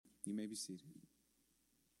You may be seated.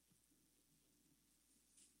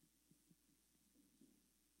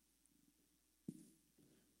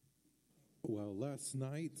 Well, last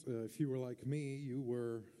night, if you were like me, you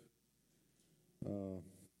were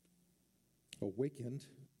awakened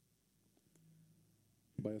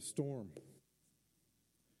by a storm.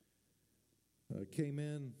 Came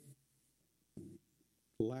in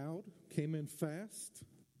loud, came in fast,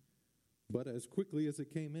 but as quickly as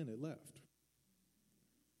it came in, it left.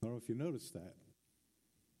 I don't know if you noticed that.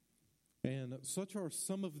 And such are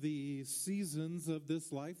some of the seasons of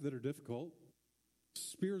this life that are difficult.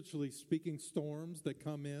 Spiritually speaking, storms that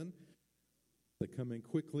come in. They come in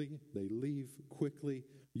quickly, they leave quickly.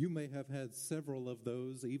 You may have had several of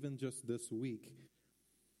those even just this week.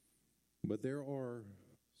 But there are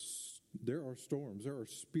storms, there are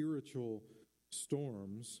spiritual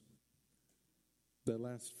storms that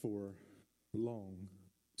last for long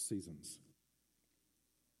seasons.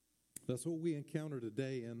 That's what we encounter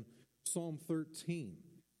today in Psalm 13.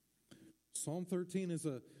 Psalm 13 is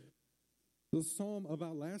a psalm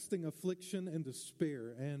about lasting affliction and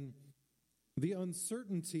despair, and the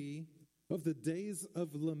uncertainty of the days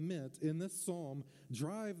of lament in this psalm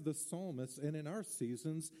drive the psalmist, and in our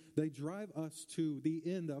seasons, they drive us to the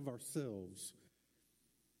end of ourselves.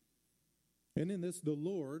 And in this, the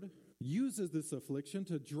Lord uses this affliction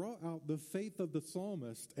to draw out the faith of the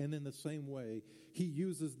psalmist, and in the same way, he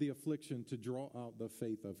uses the affliction to draw out the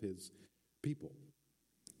faith of his people.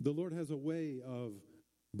 The Lord has a way of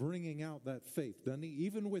bringing out that faith, doesn't he?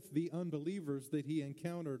 Even with the unbelievers that he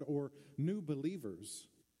encountered or new believers.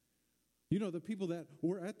 You know, the people that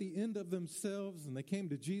were at the end of themselves and they came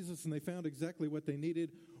to Jesus and they found exactly what they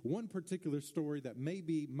needed. One particular story that may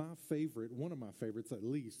be my favorite, one of my favorites at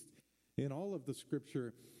least, in all of the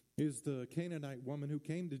scripture is the Canaanite woman who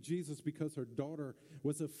came to Jesus because her daughter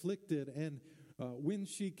was afflicted. And when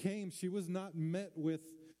she came, she was not met with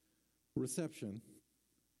reception.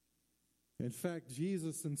 In fact,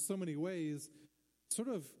 Jesus, in so many ways, sort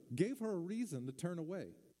of gave her a reason to turn away.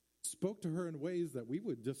 Spoke to her in ways that we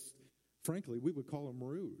would call them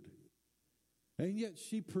rude. And yet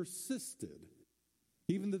she persisted.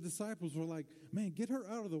 Even the disciples were like, man, get her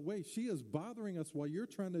out of the way. She is bothering us while you're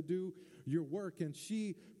trying to do your work. And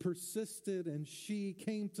she persisted, and she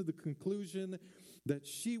came to the conclusion that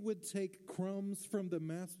she would take crumbs from the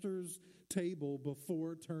master's table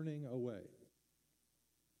before turning away.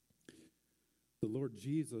 The Lord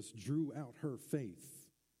Jesus drew out her faith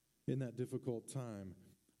in that difficult time.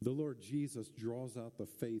 The Lord Jesus draws out the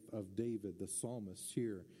faith of David, the psalmist,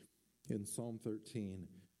 here in Psalm 13,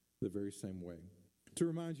 the very same way. To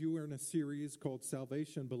remind you, we're in a series called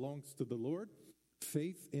Salvation Belongs to the Lord,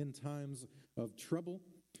 Faith in Times of Trouble.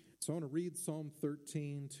 So I want to read Psalm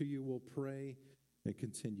 13 to you. We'll pray and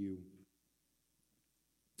continue.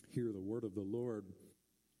 Hear the word of the Lord.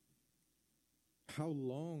 How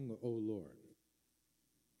long, O Lord?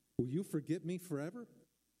 Will you forget me forever?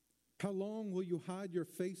 How long will you hide your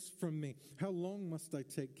face from me? How long must I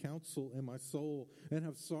take counsel in my soul and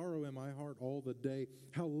have sorrow in my heart all the day?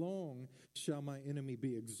 How long shall my enemy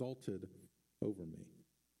be exalted over me?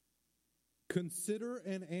 Consider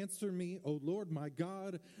and answer me, O Lord my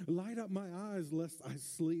God. Light up my eyes, lest I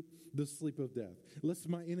sleep the sleep of death. Lest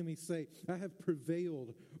my enemy say, I have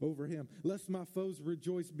prevailed over him. Lest my foes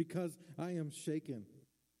rejoice because I am shaken.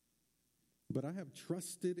 But I have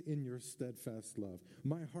trusted in your steadfast love.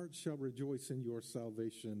 My heart shall rejoice in your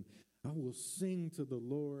salvation. I will sing to the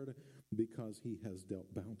Lord because he has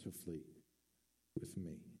dealt bountifully with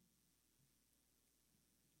me.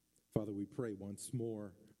 Father, we pray once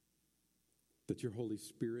more that your Holy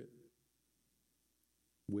Spirit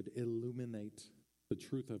would illuminate the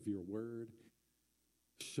truth of your word,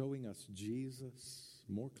 showing us Jesus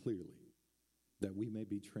more clearly, that we may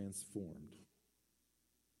be transformed.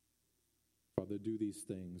 Father, do these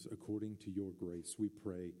things according to your grace. We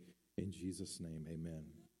pray in Jesus' name, amen.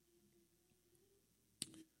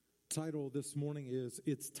 Title this morning is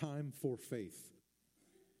It's Time for Faith.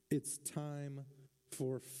 It's time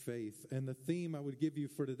for faith. And the theme I would give you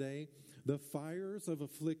for today, the fires of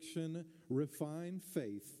affliction refine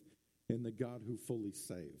faith in the God who fully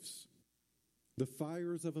saves. The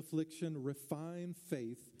fires of affliction refine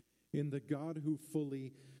faith in the God who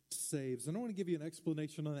fully saves. And I want to give you an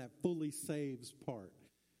explanation on that fully saves part.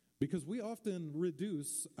 Because we often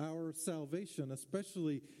reduce our salvation,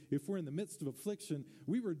 especially if we're in the midst of affliction,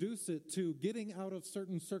 we reduce it to getting out of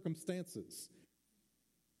certain circumstances.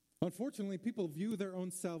 Unfortunately, people view their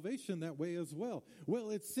own salvation that way as well. Well,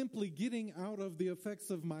 it's simply getting out of the effects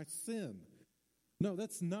of my sin. No,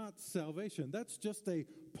 that's not salvation. That's just a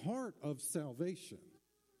part of salvation.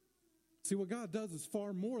 See, what God does is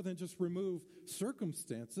far more than just remove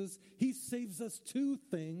circumstances. He saves us to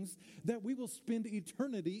things that we will spend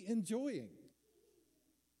eternity enjoying,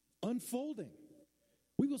 unfolding.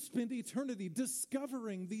 We will spend eternity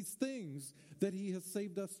discovering these things that He has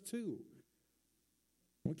saved us to.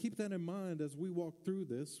 Well, keep that in mind as we walk through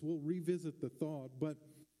this. We'll revisit the thought, but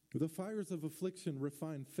the fires of affliction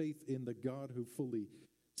refine faith in the God who fully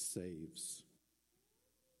saves.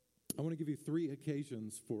 I want to give you 3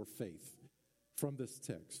 occasions for faith from this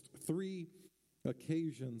text. 3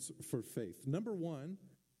 occasions for faith. Number 1,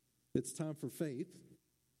 it's time for faith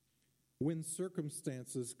when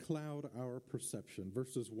circumstances cloud our perception.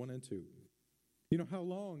 Verses 1 and 2. You know, how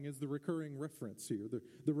long is the recurring reference here?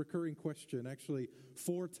 The recurring question, actually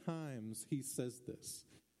 4 times he says this.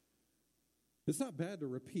 It's not bad to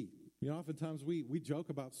repeat. You know, oftentimes we joke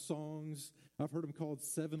about songs. I've heard them called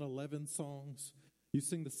 7-11 songs. You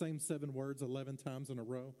sing the same 7 words 11 times in a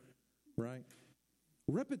row, right?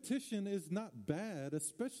 Repetition is not bad,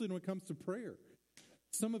 especially when it comes to prayer.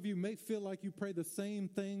 Some of you may feel like you pray the same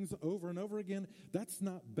things over and over again. That's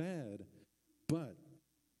not bad, but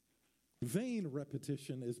vain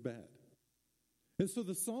repetition is bad. And so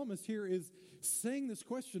the psalmist here is saying this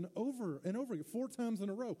question over and over again, 4 times in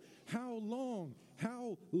a row. How long?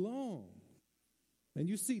 How long? And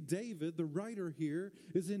you see David, the writer here,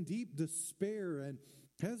 is in deep despair and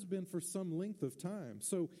has been for some length of time.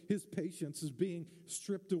 So his patience is being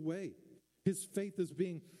stripped away. His faith is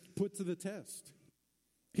being put to the test.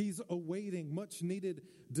 He's awaiting much needed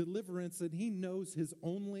deliverance, and he knows his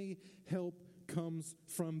only help comes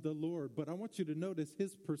from the Lord. But I want you to notice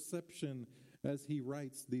his perception as he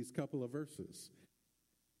writes these couple of verses.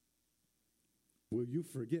 Will you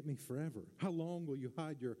forget me forever? How long will you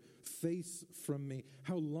hide your face from me?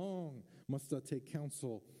 How long must I take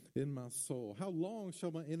counsel in my soul? How long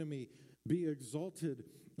shall my enemy be exalted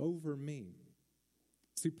over me?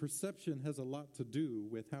 See, perception has a lot to do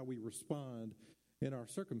with how we respond in our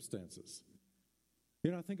circumstances.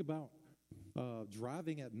 You know, I think about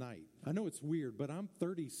driving at night. I know it's weird, but I'm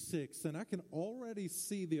 36, and I can already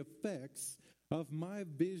see the effects of my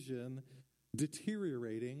vision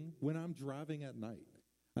deteriorating when I'm driving at night.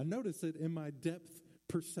 I notice it in my depth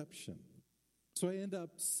perception. So I end up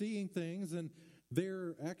seeing things, and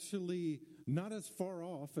they're actually not as far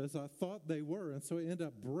off as I thought they were. And so I end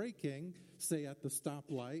up braking, say at the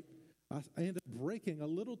stoplight. I end up braking a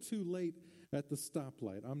little too late at the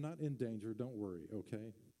stoplight. I'm not in danger, don't worry,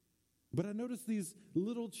 okay? But I notice these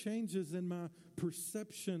little changes in my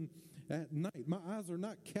perception at night. My eyes are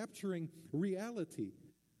not capturing reality.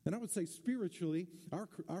 And I would say spiritually,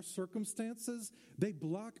 our circumstances, they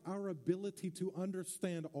block our ability to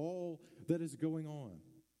understand all that is going on.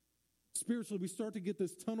 Spiritually, we start to get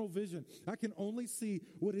this tunnel vision. I can only see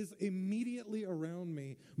what is immediately around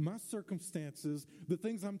me, my circumstances, the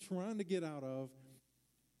things I'm trying to get out of.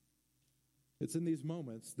 It's in these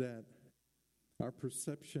moments that our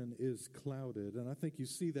perception is clouded. And I think you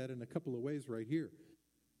see that in a couple of ways right here.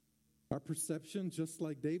 Our perception, just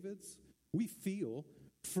like David's, we feel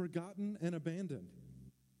forgotten and abandoned.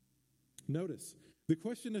 Notice, the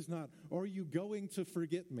question is not, are you going to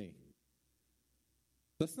forget me?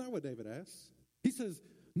 That's not what David asks. He says,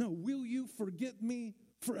 no, will you forget me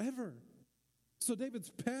forever? So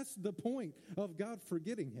David's past the point of God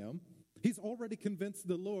forgetting him. He's already convinced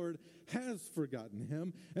the Lord has forgotten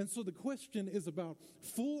him. And so the question is about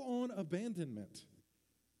full-on abandonment.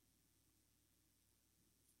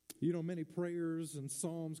 You know, many prayers and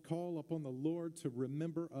psalms call upon the Lord to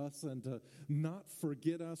remember us and to not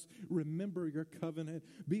forget us. Remember your covenant.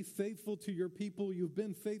 Be faithful to your people. You've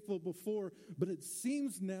been faithful before. But it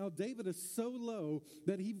seems now David is so low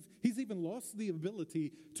that he's even lost the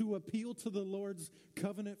ability to appeal to the Lord's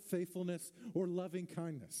covenant faithfulness or loving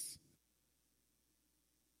kindness.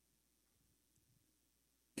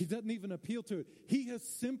 He doesn't even appeal to it. He has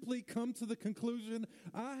simply come to the conclusion,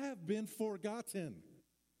 I have been forgotten.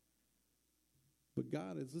 But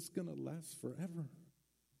God, is this going to last forever?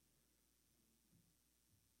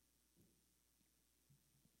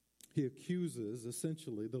 He accuses,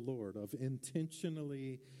 essentially, the Lord of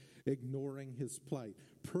intentionally ignoring his plight,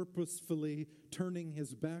 purposefully turning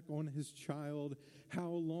his back on his child. How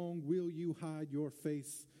long will you hide your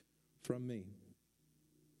face from me?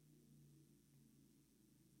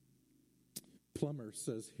 Plummer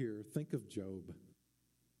says here, think of Job.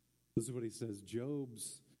 This is what he says.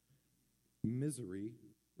 Job's misery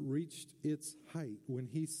reached its height when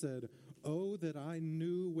he said, oh, that I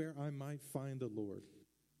knew where I might find the Lord.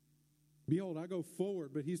 Behold, I go forward,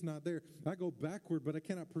 but he's not there. I go backward, but I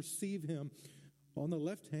cannot perceive him. On the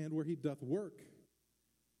left hand where he doth work,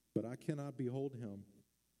 but I cannot behold him.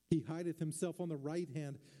 He hideth himself on the right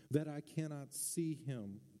hand that I cannot see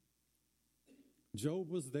him.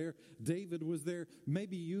 Job was there. David was there.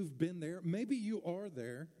 Maybe you've been there. Maybe you are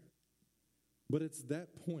there. But it's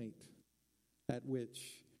that point at which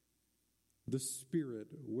the Spirit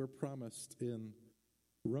we're promised in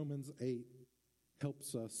Romans 8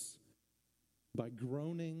 helps us by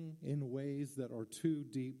groaning in ways that are too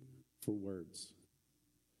deep for words.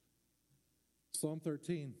 Psalm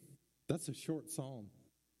 13, that's a short psalm.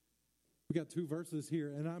 We got 2 verses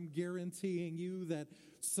here, and I'm guaranteeing you that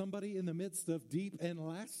somebody in the midst of deep and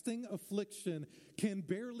lasting affliction can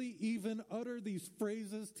barely even utter these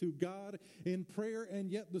phrases to God in prayer, and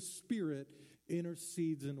yet the Spirit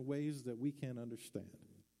intercedes in ways that we can't understand.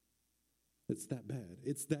 It's that bad.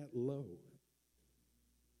 It's that low.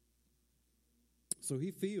 So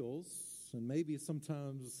he feels, and maybe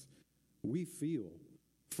sometimes we feel,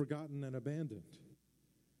 forgotten and abandoned.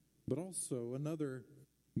 But also another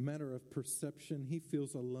matter of perception, he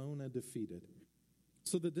feels alone and defeated.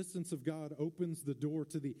 So the distance of God opens the door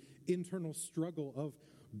to the internal struggle of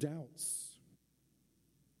doubts.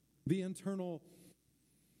 The internal,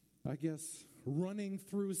 running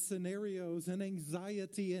through scenarios and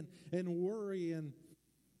anxiety and worry. And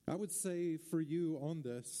I would say for you on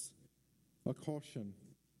this, a caution.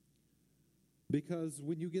 Because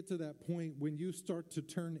when you get to that point, when you start to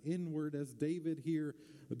turn inward as David here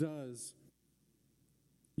does,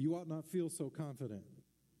 you ought not feel so confident.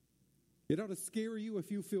 It ought to scare you if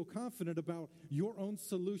you feel confident about your own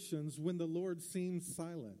solutions when the Lord seems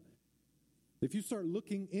silent. If you start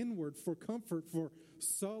looking inward for comfort, for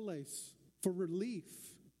solace, for relief,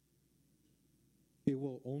 it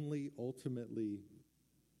will only ultimately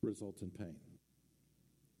result in pain.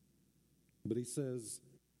 But he says,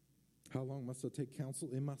 how long must I take counsel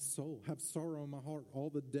in my soul, have sorrow in my heart all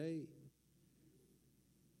the day?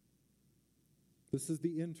 This is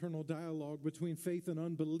the internal dialogue between faith and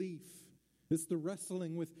unbelief. It's the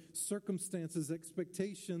wrestling with circumstances,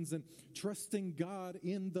 expectations, and trusting God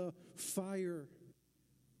in the fire.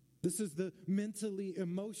 This is the mentally,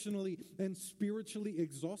 emotionally, and spiritually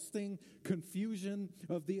exhausting confusion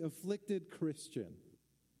of the afflicted Christian.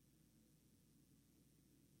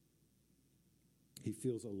 He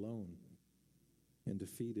feels alone and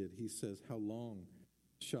defeated. He says, how long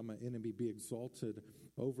shall my enemy be exalted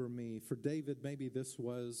over me? For David, maybe this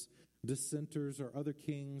was dissenters or other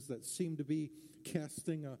kings that seemed to be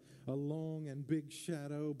casting a long and big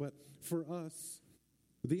shadow. But for us,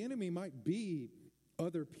 the enemy might be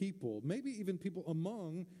other people, maybe even people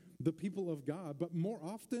among the people of God. But more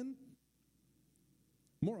often,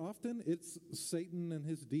 it's Satan and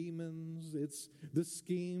his demons. It's the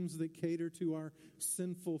schemes that cater to our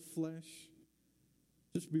sinful flesh.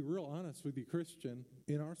 Just to be real honest with you, Christian,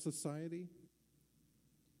 in our society,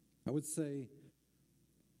 I would say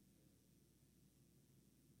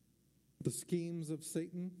the schemes of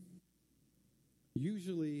Satan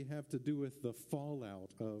usually have to do with the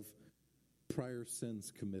fallout of prior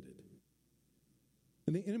sins committed.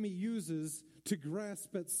 And the enemy uses to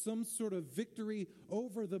grasp at some sort of victory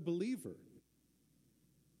over the believer.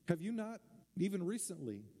 Have you not, even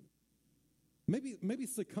recently, maybe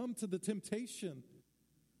succumbed to the temptation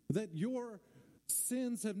that your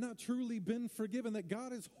sins have not truly been forgiven, that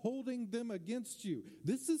God is holding them against you?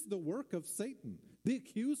 This is the work of Satan, the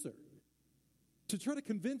accuser, to try to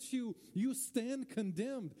convince you you stand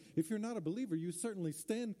condemned. If you're not a believer, you certainly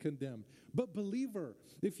stand condemned. But believer,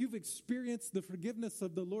 if you've experienced the forgiveness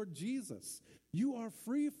of the Lord Jesus, you are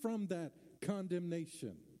free from that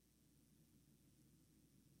condemnation.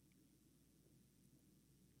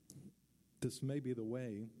 This may be the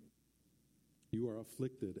way you are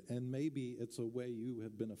afflicted, and maybe it's a way you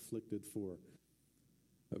have been afflicted for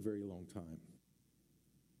a very long time.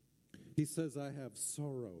 He says, I have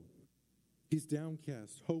sorrow. He's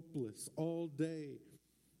downcast, hopeless all day.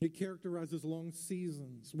 It characterizes long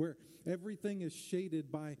seasons where everything is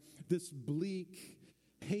shaded by this bleak,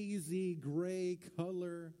 hazy, gray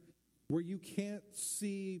color, where you can't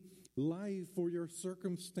see life or your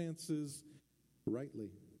circumstances rightly.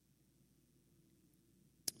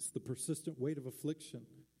 It's the persistent weight of affliction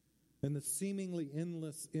and the seemingly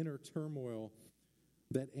endless inner turmoil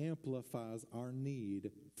that amplifies our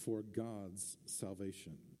need for God's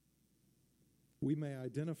salvation. We may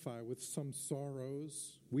identify with some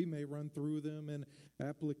sorrows. We may run through them in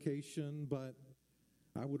application, but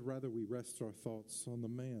I would rather we rest our thoughts on the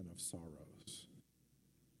man of sorrows.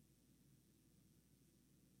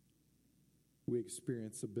 We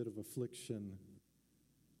experience a bit of affliction.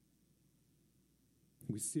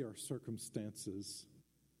 We see our circumstances.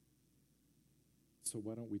 So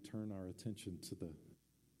why don't we turn our attention to the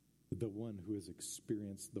the one who has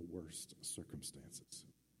experienced the worst circumstances.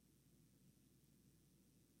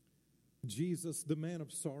 Jesus, the man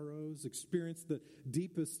of sorrows, experienced the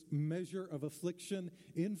deepest measure of affliction.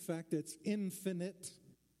 In fact, it's infinite.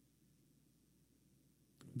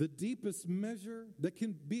 The deepest measure that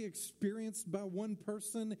can be experienced by one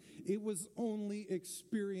person, it was only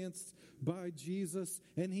experienced by Jesus.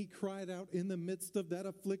 And he cried out in the midst of that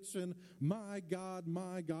affliction, my God,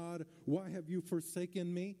 why have you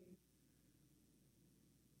forsaken me?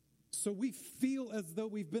 So we feel as though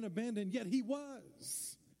we've been abandoned, yet he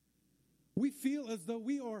was. We feel as though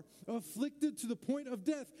we are afflicted to the point of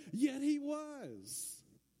death, yet he was.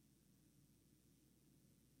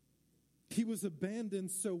 He was abandoned,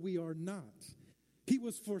 so we are not. He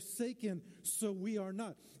was forsaken, so we are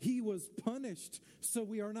not. He was punished, so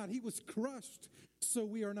we are not. He was crushed, so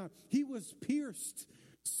we are not. He was pierced,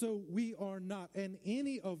 so we are not. And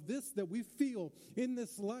any of this that we feel in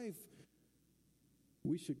this life,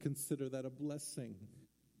 we should consider that a blessing.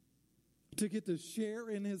 To get to share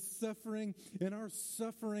in his suffering, and our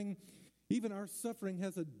suffering, even our suffering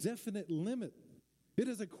has a definite limit. It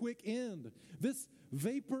has a quick end. This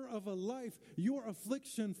vapor of a life, your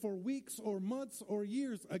affliction for weeks or months or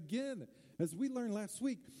years, again, as we learned last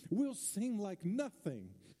week, will seem like nothing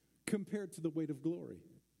compared to the weight of glory.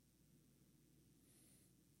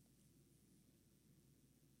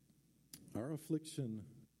 Our affliction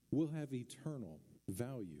will have eternal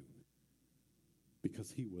value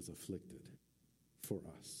because he was afflicted for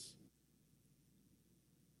us.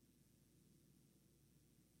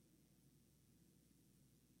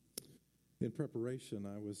 In preparation,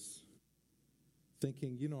 I was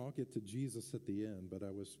thinking, I'll get to Jesus at the end, but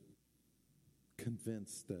I was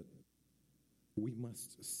convinced that we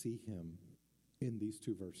must see him in these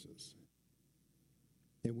two verses.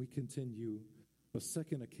 And we continue a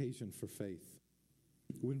second occasion for faith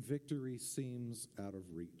when victory seems out of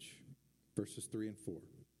reach. Verses 3 and 4.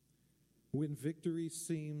 When victory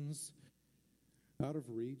seems out of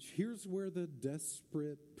reach, here's where the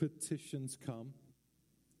desperate petitions come.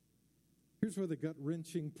 Here's where the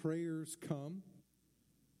gut-wrenching prayers come.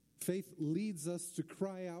 Faith leads us to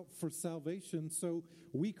cry out for salvation, so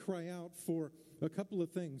we cry out for a couple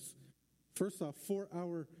of things. First off, for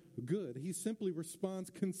our good. He simply responds,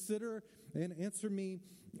 consider and answer me,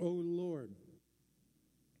 O Lord.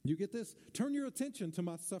 You get this? Turn your attention to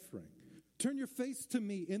my suffering. Turn your face to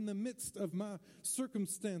me in the midst of my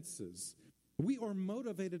circumstances. We are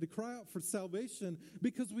motivated to cry out for salvation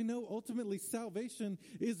because we know ultimately salvation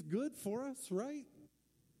is good for us, right?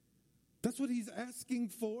 That's what he's asking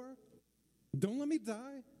for. Don't let me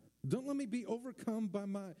die. Don't let me be overcome by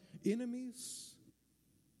my enemies.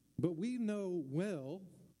 But we know well,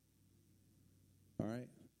 all right?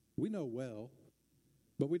 We know well,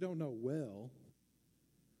 but we don't know well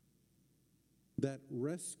that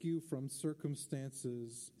rescue from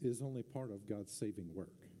circumstances is only part of God's saving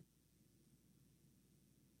work.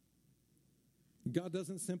 God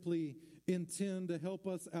doesn't simply intend to help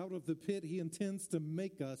us out of the pit. He intends to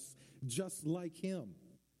make us just like him.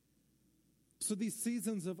 So these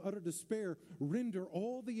seasons of utter despair render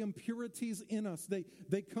all the impurities in us.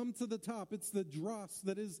 They come to the top. It's the dross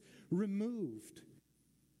that is removed.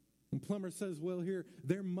 And Plummer says, well, here,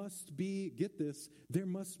 there must be, get this, there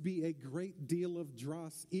must be a great deal of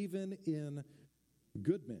dross even in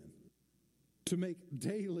good men to make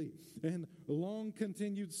daily and long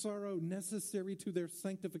continued sorrow necessary to their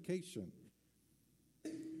sanctification.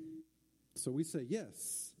 So we say,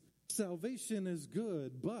 yes, salvation is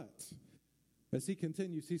good, but as he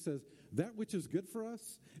continues, he says, that which is good for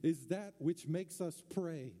us is that which makes us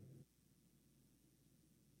pray.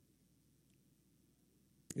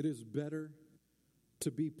 It is better to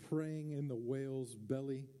be praying in the whale's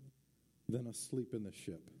belly than asleep in the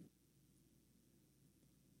ship.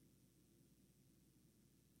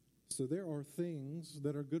 So there are things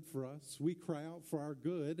that are good for us. We cry out for our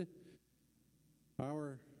good,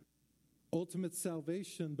 our ultimate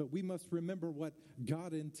salvation, but we must remember what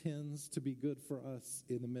God intends to be good for us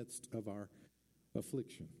in the midst of our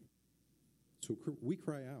affliction. So we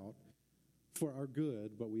cry out for our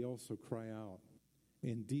good, but we also cry out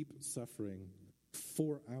in deep suffering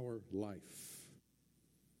for our life.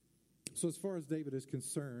 So as far as David is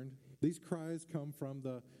concerned, these cries come from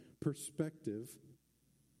the perspective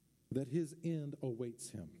that his end awaits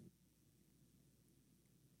him.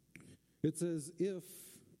 It's as if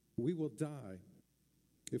we will die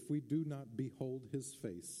if we do not behold his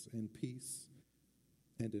face in peace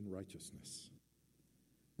and in righteousness.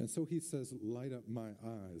 And so he says, light up my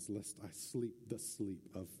eyes, lest I sleep the sleep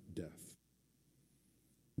of death.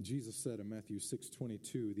 Jesus said in Matthew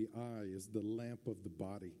 6:22, the eye is the lamp of the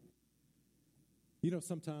body. You know,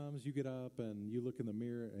 sometimes you get up and you look in the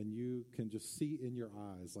mirror and you can just see in your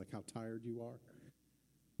eyes like how tired you are.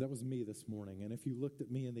 That was me this morning. And if you looked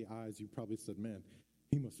at me in the eyes, you probably said, man,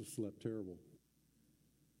 he must have slept terrible.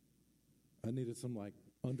 I needed some like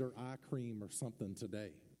under eye cream or something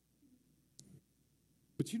today.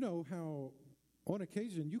 But you know how on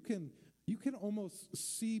occasion you can almost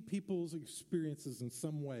see people's experiences in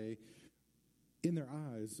some way in their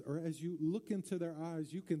eyes, or as you look into their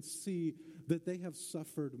eyes, you can see that they have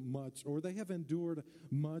suffered much, or they have endured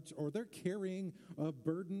much, or they're carrying a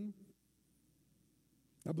burden.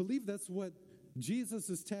 I believe that's what Jesus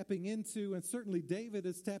is tapping into, and certainly David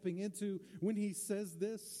is tapping into when he says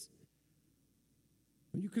this.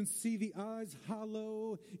 You can see the eyes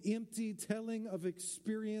hollow, empty, telling of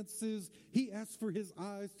experiences. He asks for his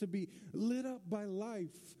eyes to be lit up by life,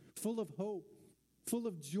 full of hope, full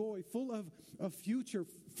of joy, full of a future,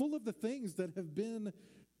 full of the things that have been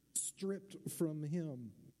stripped from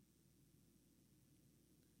him.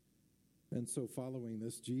 And so following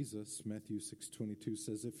this, Jesus, Matthew 6:22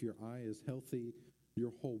 says, if your eye is healthy,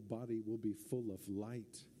 your whole body will be full of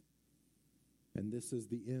light. And this is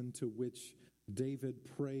the end to which David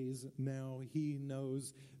prays now. He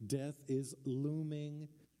knows death is looming.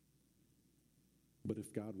 But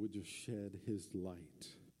if God would just shed his light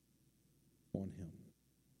on him.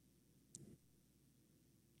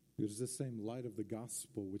 It is this same light of the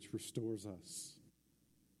gospel which restores us.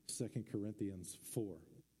 2 Corinthians 4.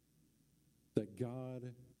 That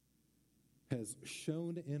God has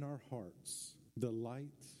shown in our hearts the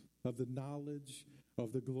light of the knowledge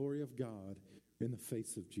of the glory of God in the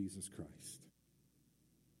face of Jesus Christ.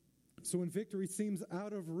 So when victory seems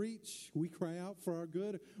out of reach, we cry out for our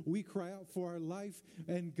good, we cry out for our life,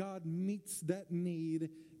 and God meets that need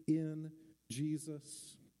in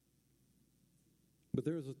Jesus. But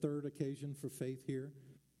there is a third occasion for faith here.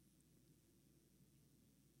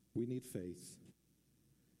 We need faith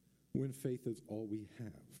when faith is all we have.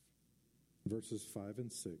 Verses 5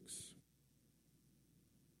 and 6.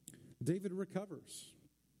 David recovers.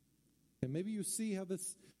 And maybe you see how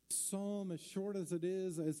this psalm, as short as it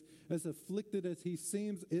is, as afflicted as he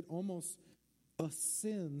seems, it almost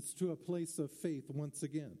ascends to a place of faith once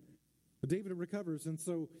again. David recovers, and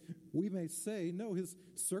so we may say, no, his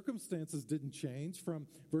circumstances didn't change from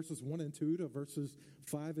verses 1 and 2 to verses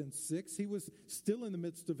 5 and 6. He was still in the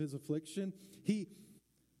midst of his affliction. He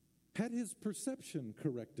had his perception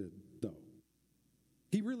corrected, though.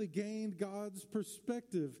 He really gained God's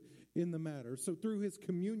perspective in the matter. So through his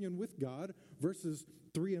communion with God, verses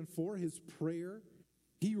 3 and 4, his prayer,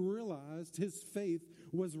 he realized his faith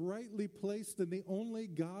was rightly placed in the only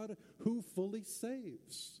God who fully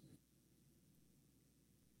saves.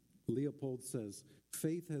 Leopold says,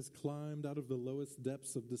 faith has climbed out of the lowest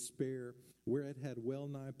depths of despair, where it had well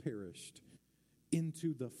nigh perished,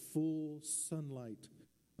 into the full sunlight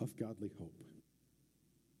of godly hope.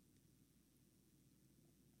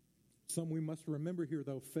 Some we must remember here,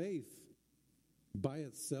 though, faith by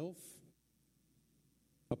itself,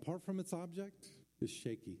 apart from its object, is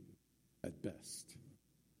shaky at best.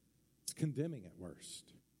 It's condemning at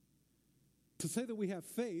worst. To say that we have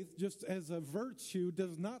faith just as a virtue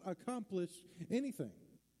does not accomplish anything.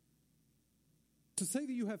 To say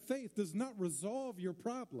that you have faith does not resolve your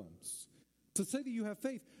problems. To say that you have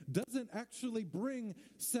faith doesn't actually bring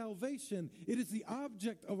salvation. It is the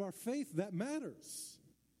object of our faith that matters.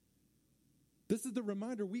 This is the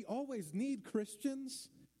reminder we always need, Christians.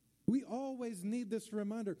 We always need this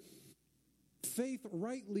reminder. Faith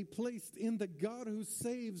rightly placed in the God who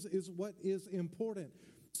saves is what is important.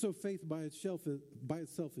 So faith by itself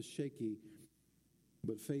is shaky,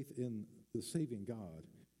 but faith in the saving God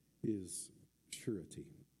is surety.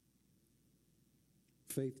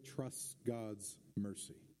 Faith trusts God's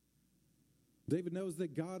mercy. David knows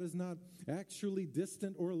that God is not actually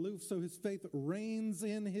distant or aloof, so his faith reins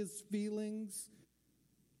in his feelings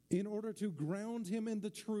in order to ground him in the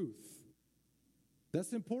truth.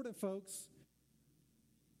 That's important, folks.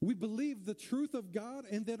 We believe the truth of God,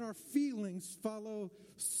 and then our feelings follow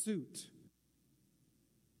suit.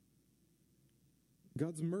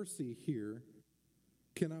 God's mercy here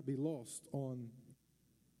cannot be lost on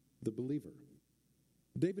the believer.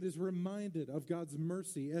 David is reminded of God's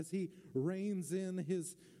mercy as he reins in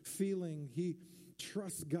his feeling. He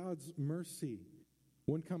trusts God's mercy.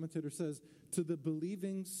 One commentator says, to the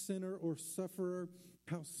believing sinner or sufferer,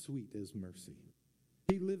 how sweet is mercy.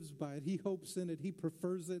 He lives by it. He hopes in it. He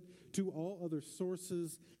prefers it to all other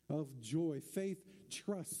sources of joy. Faith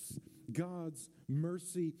trusts God's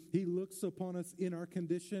mercy. He looks upon us in our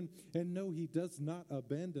condition, and no, he does not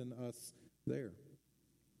abandon us there.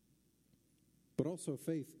 But also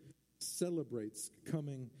faith celebrates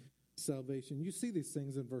coming salvation. You see these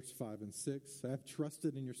things in verse 5 and 6. I have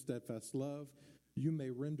trusted in your steadfast love. You may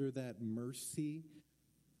render that mercy.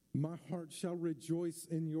 My heart shall rejoice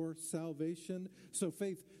in your salvation. So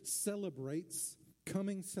faith celebrates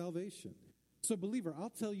coming salvation. So believer, I'll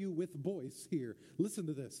tell you with voice here, listen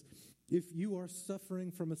to this. If you are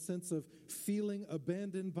suffering from a sense of feeling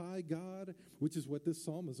abandoned by God, which is what this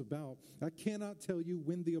psalm is about, I cannot tell you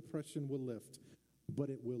when the oppression will lift, but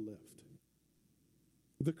it will lift.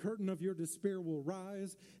 The curtain of your despair will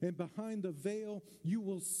rise, and behind the veil you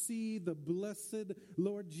will see the blessed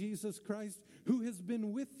Lord Jesus Christ, who has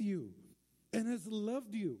been with you and has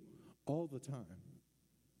loved you all the time.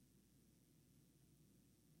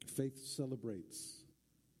 Faith celebrates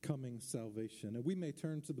coming salvation. And we may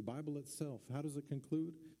turn to the Bible itself. How does it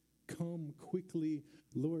conclude? Come quickly,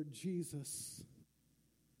 Lord Jesus.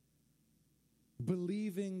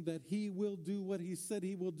 Believing that he will do what he said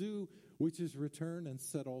he will do, which is return and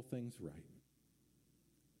set all things right.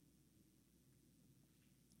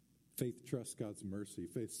 Faith trusts God's mercy.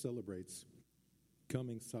 Faith celebrates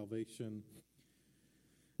coming salvation.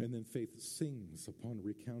 And then faith sings upon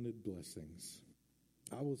recounted blessings.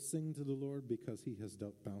 I will sing to the Lord because he has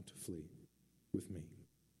dealt bountifully with me.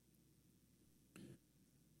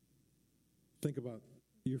 Think about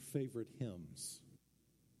your favorite hymns.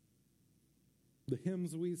 The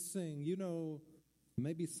hymns we sing, you know,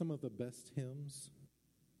 maybe some of the best hymns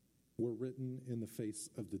were written in the face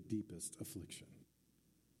of the deepest affliction.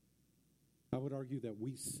 I would argue that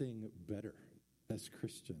we sing better as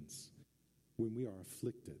Christians when we are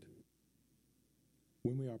afflicted,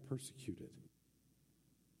 when we are persecuted,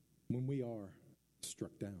 when we are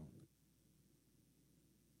struck down.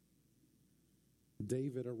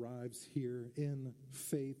 David arrives here in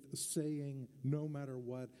faith, saying, no matter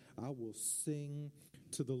what, I will sing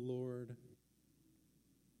to the Lord.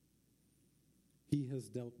 He has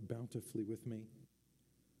dealt bountifully with me.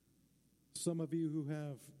 Some of you who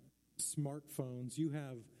have smartphones, you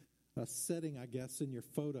have a setting, I guess, in your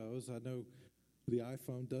photos. I know the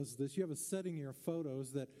iPhone does this. You have a setting in your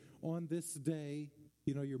photos that on this day,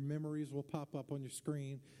 you know, your memories will pop up on your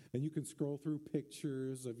screen, and you can scroll through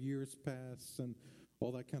pictures of years past and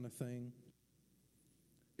all that kind of thing.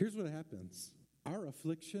 Here's what happens. Our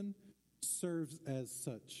affliction serves as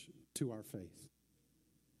such to our faith.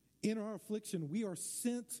 In our affliction, we are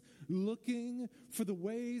sent looking for the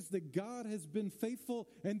ways that God has been faithful,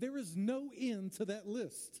 and there is no end to that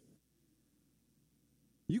list.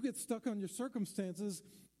 You get stuck on your circumstances.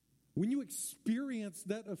 When you experience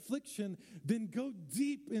that affliction, then go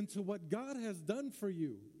deep into what God has done for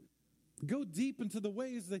you. Go deep into the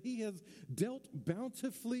ways that he has dealt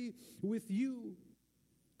bountifully with you.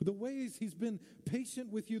 The ways he's been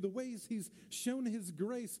patient with you, the ways he's shown his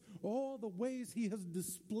grace, all the ways he has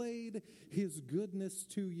displayed his goodness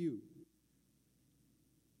to you.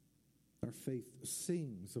 Our faith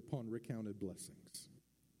sings upon recounted blessings.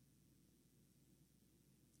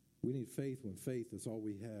 We need faith when faith is all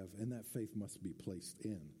we have, and that faith must be placed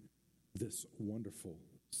in this wonderful,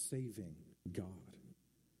 saving God.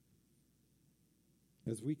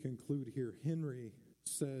 As we conclude here, Henry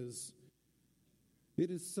says,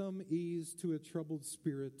 it is some ease to a troubled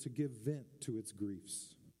spirit to give vent to its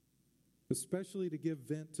griefs, especially to give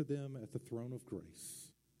vent to them at the throne of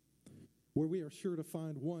grace, where we are sure to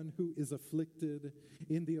find one who is afflicted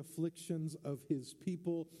in the afflictions of his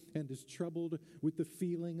people and is troubled with the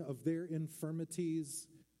feeling of their infirmities.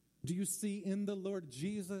 Do you see in the Lord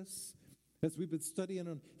Jesus, as we've been studying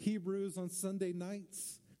on Hebrews on Sunday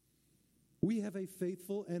nights, we have a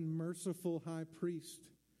faithful and merciful high priest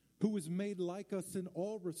who was made like us in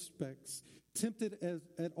all respects, tempted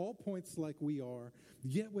at all points like we are,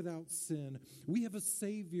 yet without sin. We have a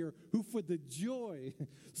Savior who for the joy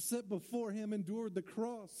set before him endured the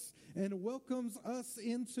cross and welcomes us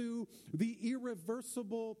into the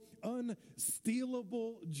irreversible,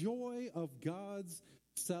 unstealable joy of God's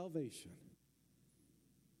salvation.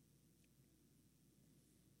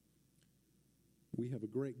 We have a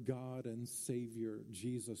great God and Savior,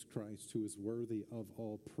 Jesus Christ, who is worthy of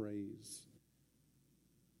all praise,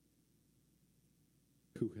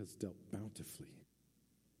 who has dealt bountifully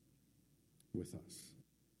with us.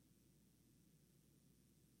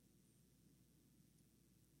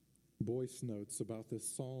 Boyce notes about this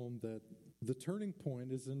psalm that the turning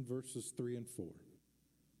point is in verses 3 and 4.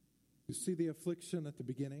 You see the affliction at the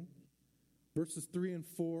beginning. Verses 3 and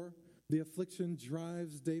 4, the affliction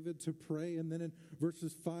drives David to pray. And then in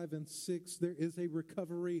verses 5 and 6, there is a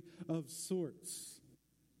recovery of sorts.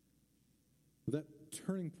 That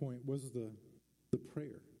turning point was the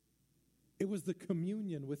prayer. It was the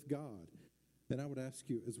communion with God. And I would ask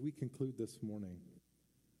you, as we conclude this morning,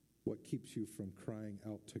 what keeps you from crying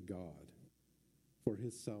out to God for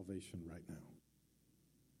his salvation right now?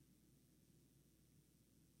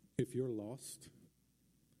 If you're lost,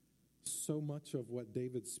 so much of what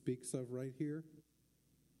David speaks of right here,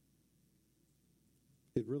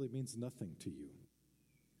 it really means nothing to you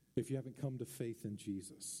if you haven't come to faith in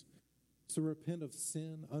Jesus. So repent of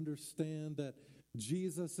sin, understand that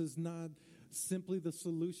Jesus is not simply the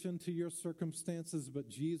solution to your circumstances, but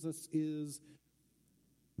Jesus is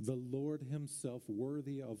the Lord himself,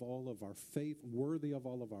 worthy of all of our faith, worthy of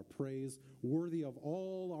all of our praise, worthy of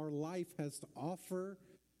all our life has to offer.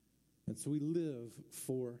 And so we live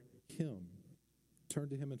for him. Turn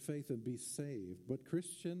to him in faith and be saved. But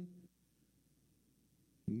Christian,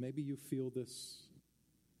 maybe you feel this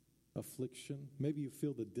affliction. Maybe you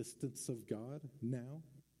feel the distance of God now.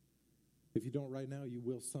 If you don't right now, you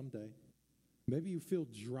will someday. Maybe you feel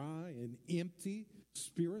dry and empty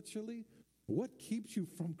spiritually. What keeps you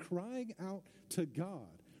from crying out to God,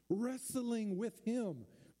 wrestling with him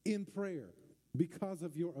in prayer because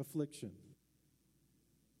of your affliction?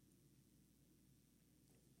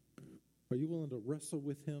 Are you willing to wrestle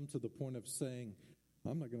with him to the point of saying,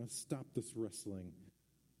 I'm not going to stop this wrestling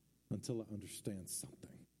until I understand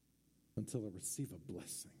something, until I receive a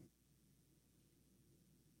blessing?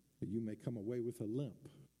 You may come away with a limp,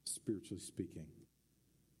 spiritually speaking,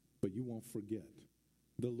 but you won't forget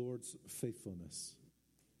the Lord's faithfulness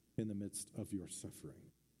in the midst of your suffering.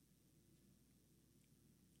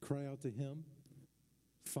 Cry out to him.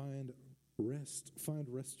 Find rest, find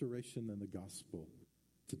restoration in the gospel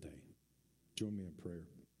today. Join me in prayer.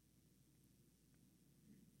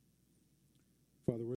 Father,